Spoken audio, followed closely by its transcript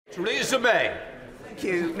Theresa May. Thank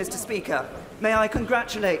you, Mr. Speaker. May I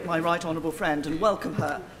congratulate my right honourable friend and welcome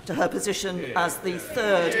her to her position as the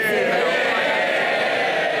third female Prime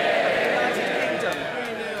Minister of the United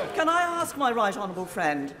Kingdom. Can I ask my right honourable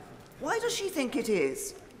friend, why does she think it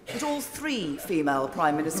is that all three female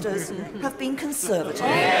Prime Ministers have been Conservative?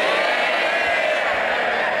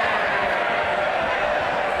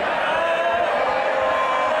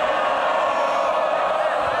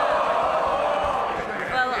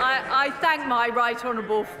 I thank my right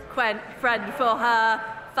honourable friend for her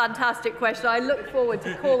fantastic question. I look forward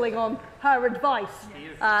to calling on her advice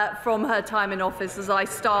from her time in office as I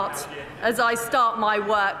start my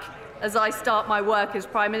work as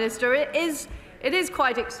Prime Minister. It is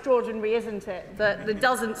quite extraordinary, isn't it, that there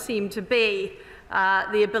doesn't seem to be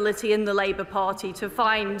the ability in the Labour Party to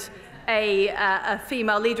find a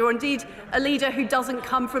female leader, or indeed a leader who doesn't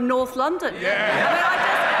come from North London. Yeah.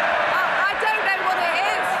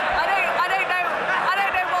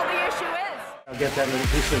 I'll get that little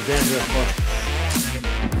piece of dandruff.